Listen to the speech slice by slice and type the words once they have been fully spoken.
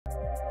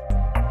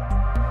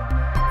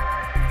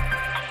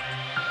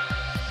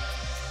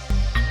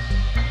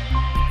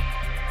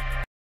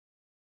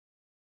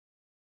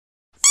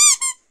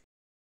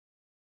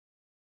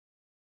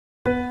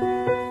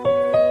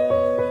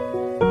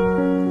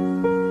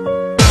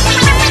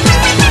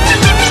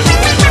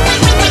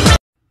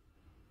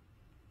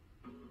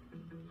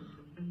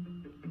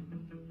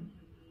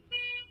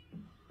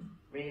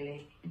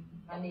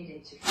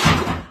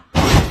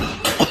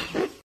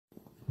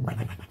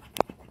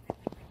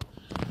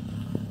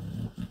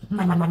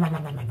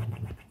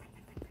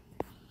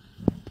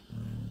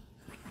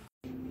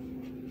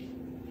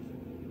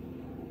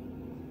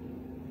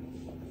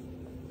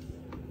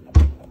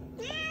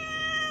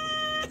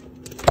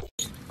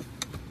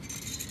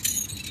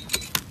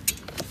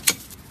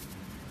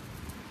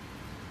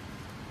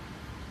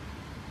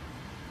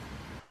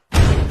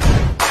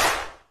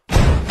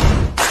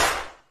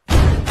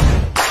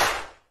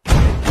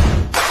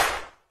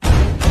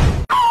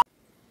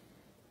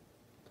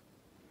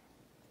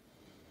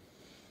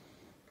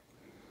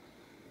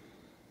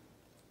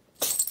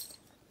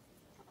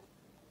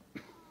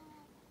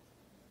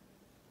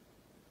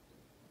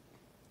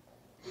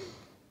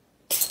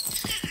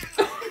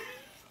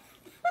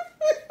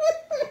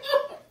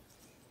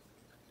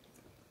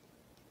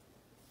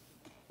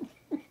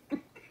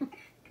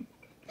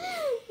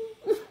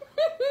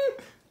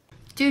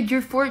Dude,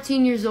 you're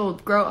 14 years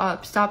old. Grow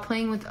up. Stop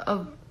playing with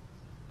a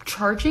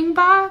charging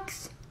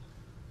box.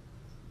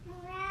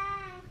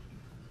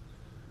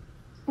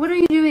 What are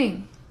you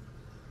doing?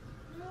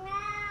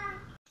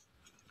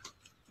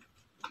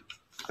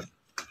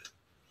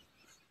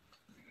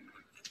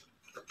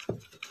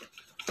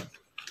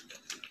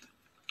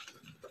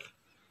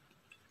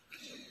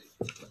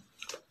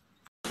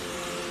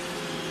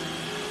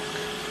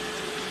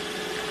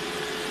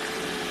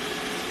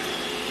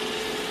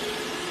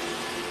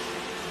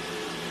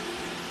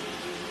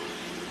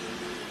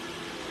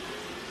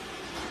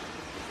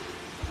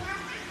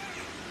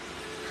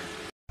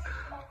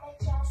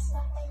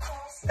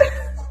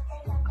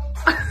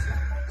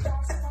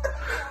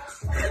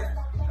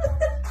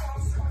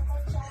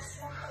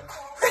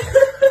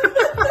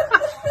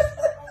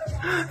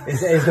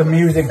 Is the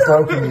music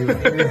broken you?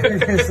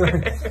 It's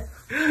like...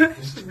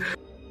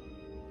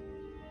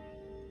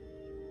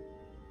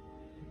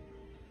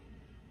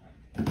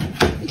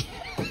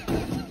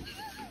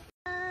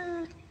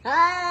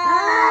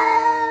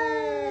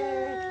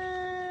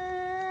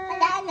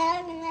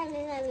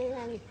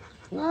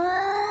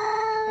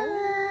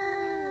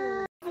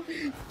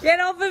 Get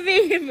off of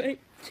him!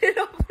 Get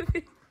off of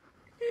him!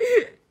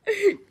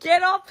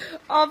 Get off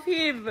of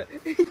him!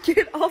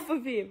 Get off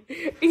of him!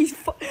 He's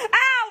ow!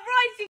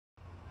 Rising!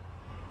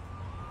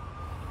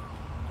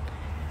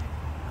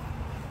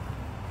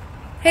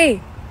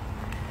 Hey!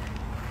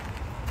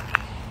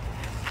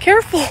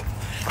 Careful!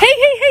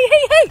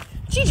 Hey!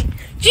 Gigi!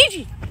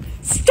 Gigi!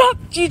 Stop,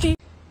 Gigi!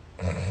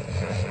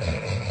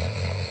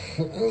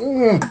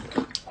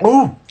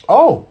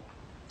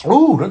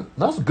 Oh,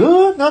 that's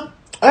good.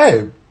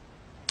 Hey,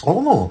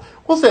 hold on.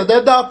 What's that?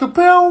 That Dr.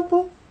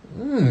 Pepper?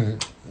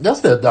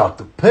 That's that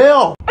Dr.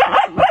 Pepper.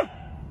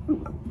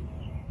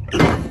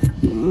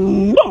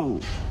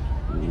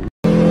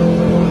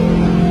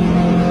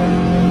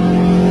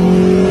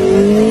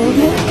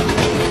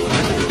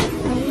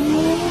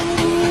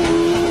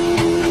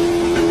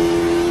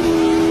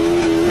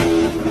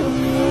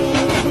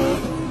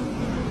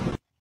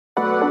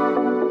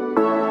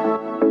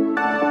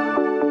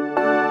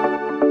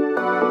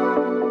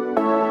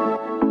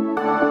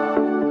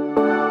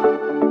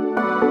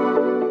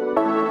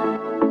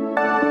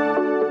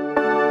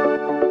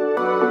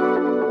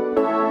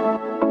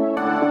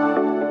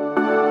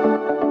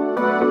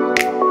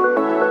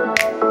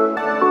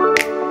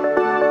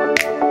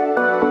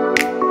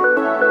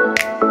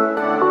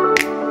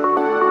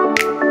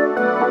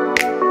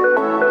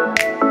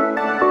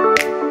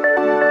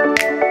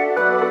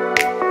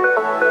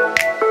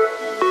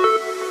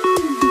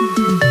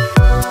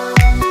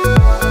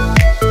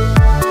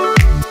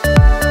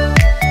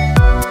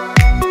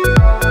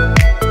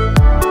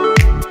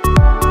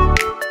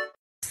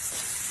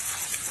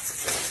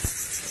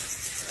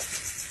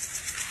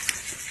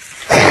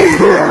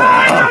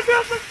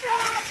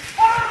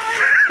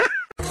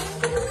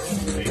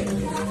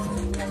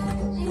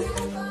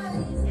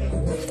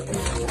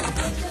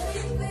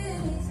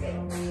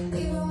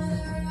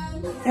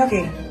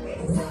 Okay.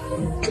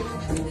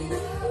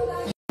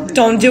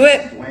 Don't do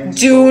it.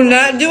 Do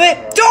not do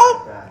it.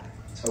 Don't.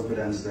 Let's hope it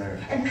ends there.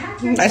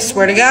 I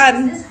swear to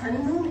God. This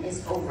honeymoon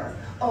is over.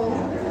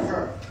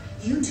 Over.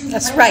 You two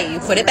That's right. You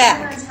put it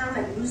back.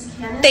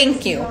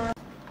 Thank you.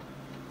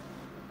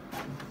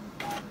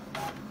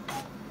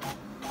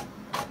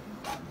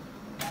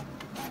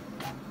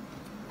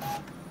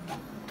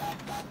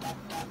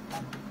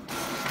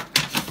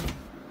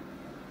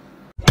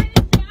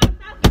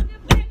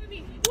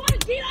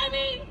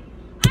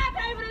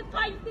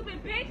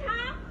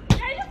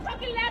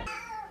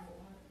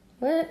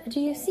 What do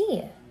you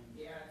see?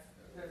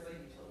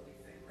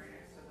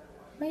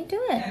 What are you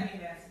doing?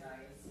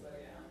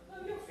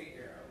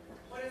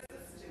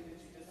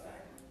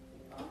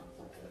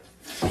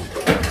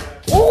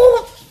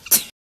 Oh!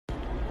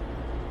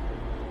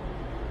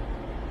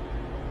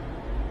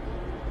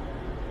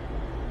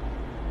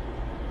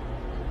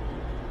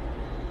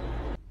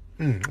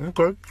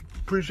 Okay.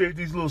 Appreciate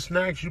these little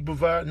snacks you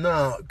provide.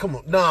 Nah, come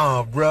on.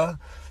 Nah, bruh.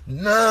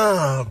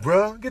 Nah,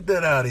 bruh. Get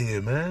that out of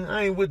here, man.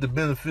 I ain't with the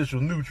beneficial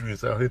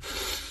nutrients out here.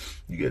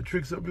 You got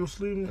tricks up your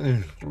sleeve?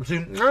 See,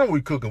 now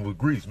we cooking with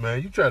grease,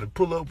 man. You try to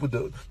pull up with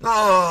the...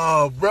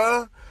 Nah,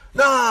 bruh.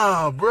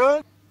 Nah,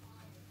 bruh.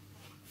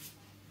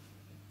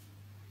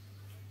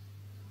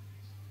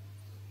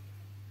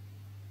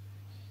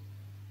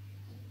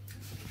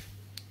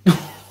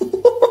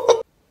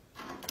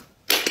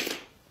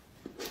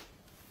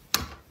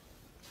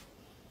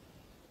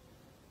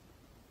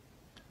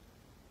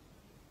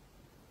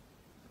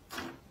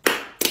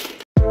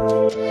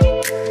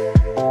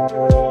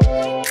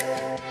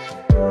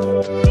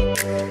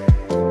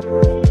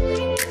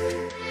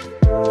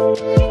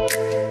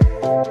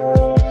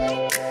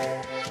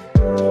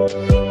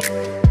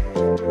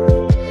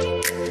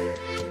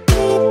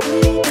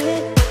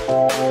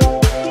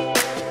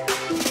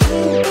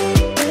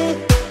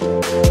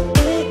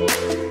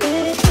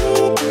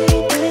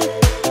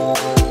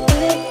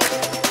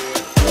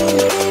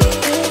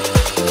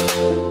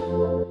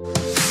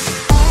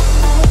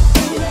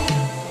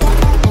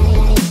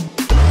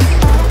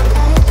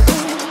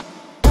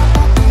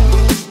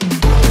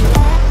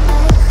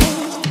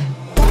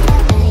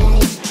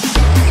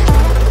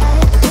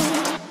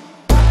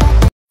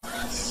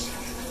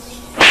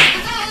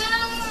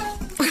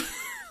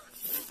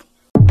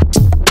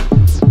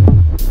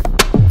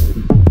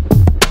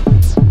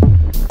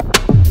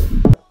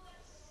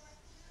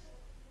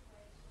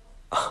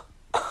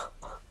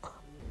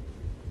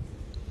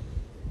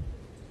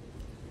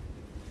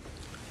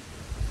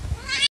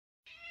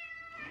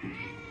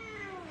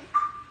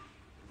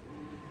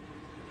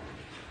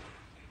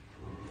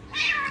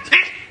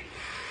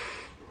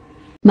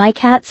 My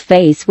cat's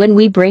face when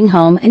we bring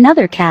home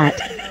another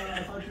cat.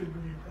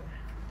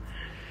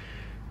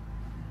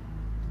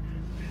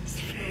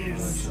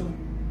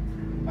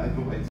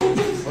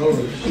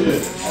 Holy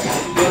shit.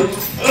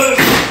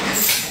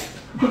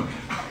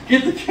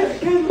 Get the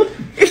cat.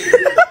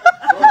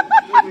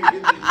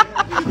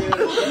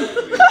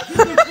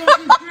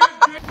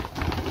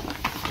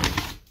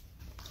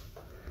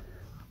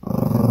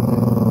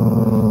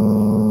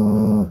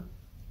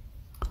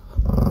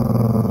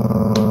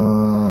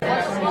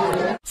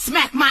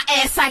 Smack my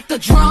ass like the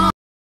drum.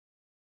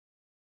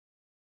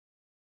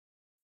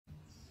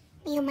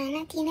 Mi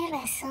hermana tiene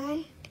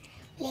razón.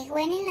 Le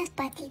huelen las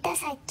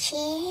patitas a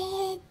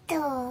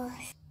chetos.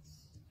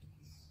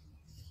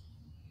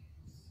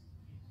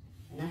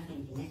 En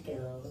Argentina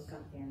quedó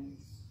campeón.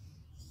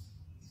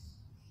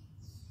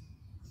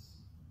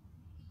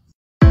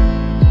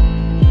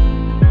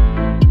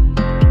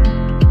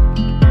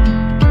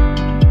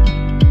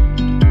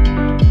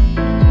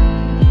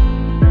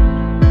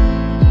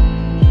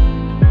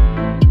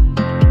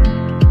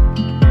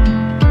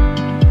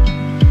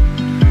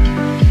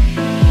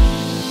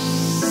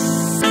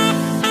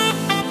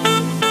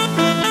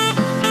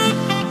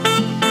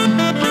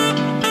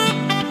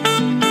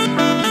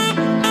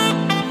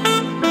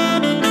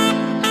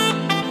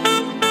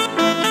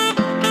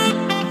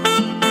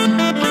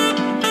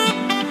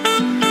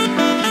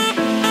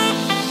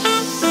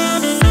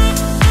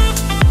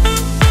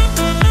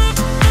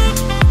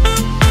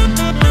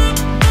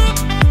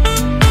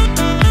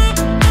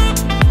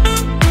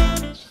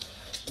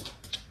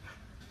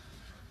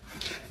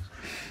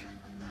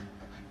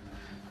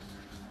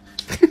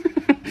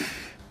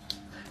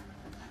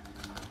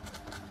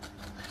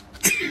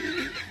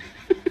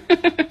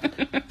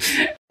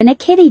 When a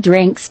kitty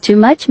drinks too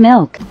much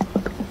milk.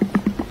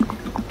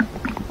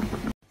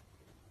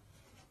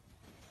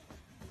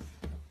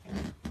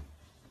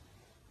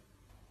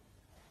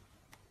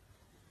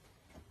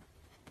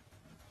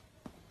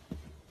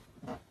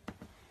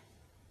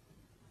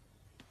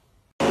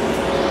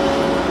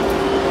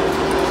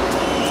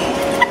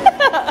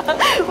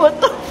 What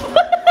the fuck?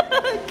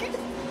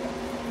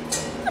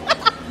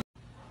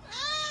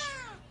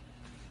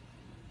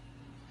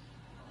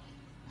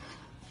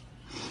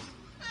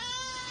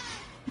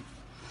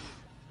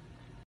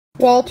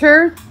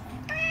 Walter,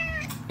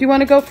 do you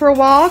want to go for a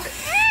walk?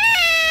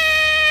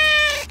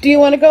 Do you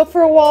want to go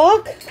for a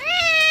walk?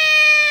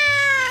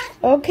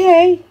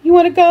 Okay, you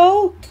want to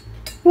go?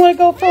 You want to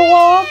go for a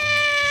walk?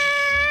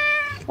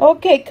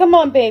 Okay, come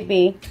on,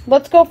 baby.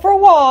 Let's go for a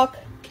walk.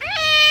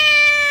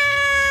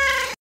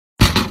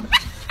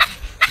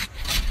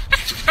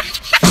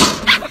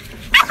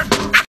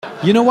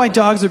 You know why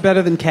dogs are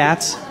better than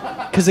cats?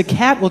 Because a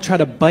cat will try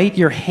to bite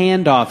your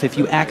hand off if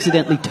you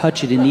accidentally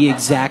touch it in the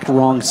exact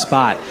wrong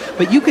spot.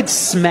 But you could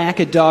smack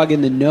a dog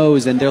in the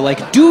nose and they're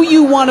like, do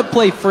you want to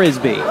play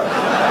frisbee?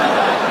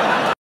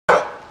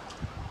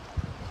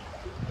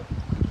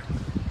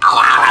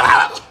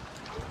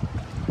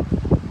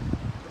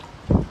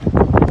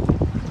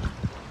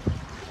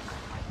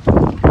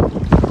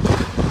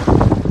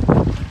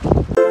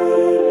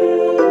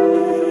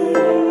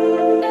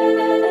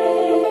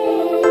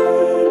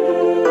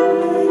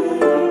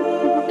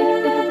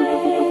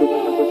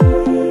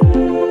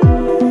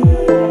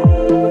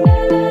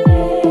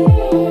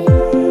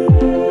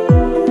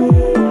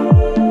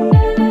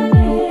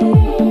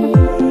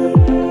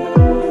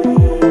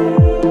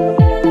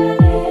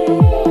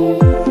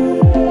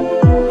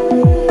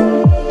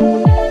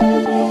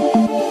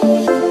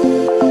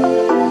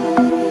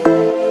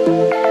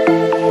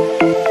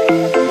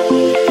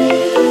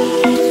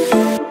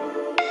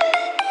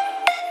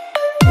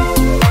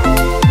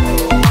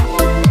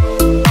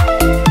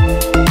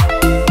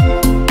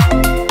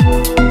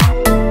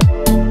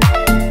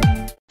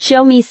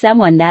 show me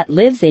someone that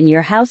lives in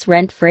your house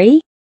rent-free?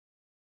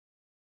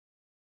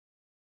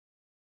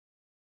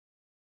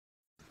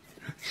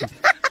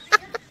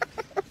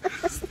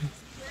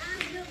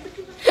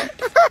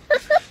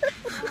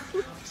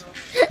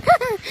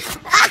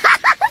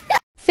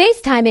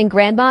 FaceTiming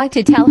Grandma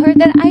to tell her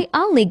that I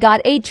only got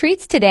 8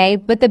 treats today,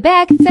 but the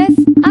bag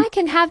says I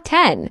can have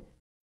 10.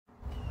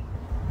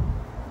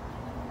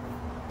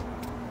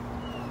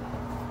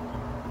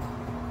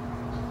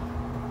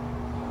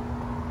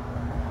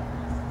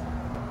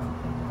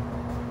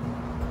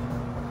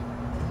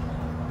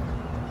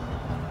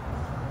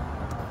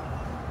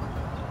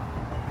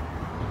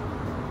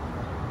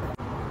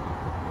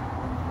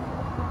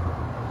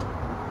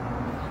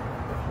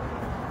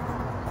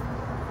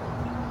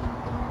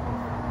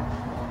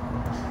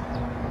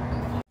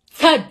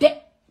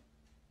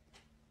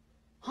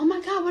 Oh my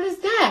God, what is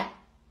that?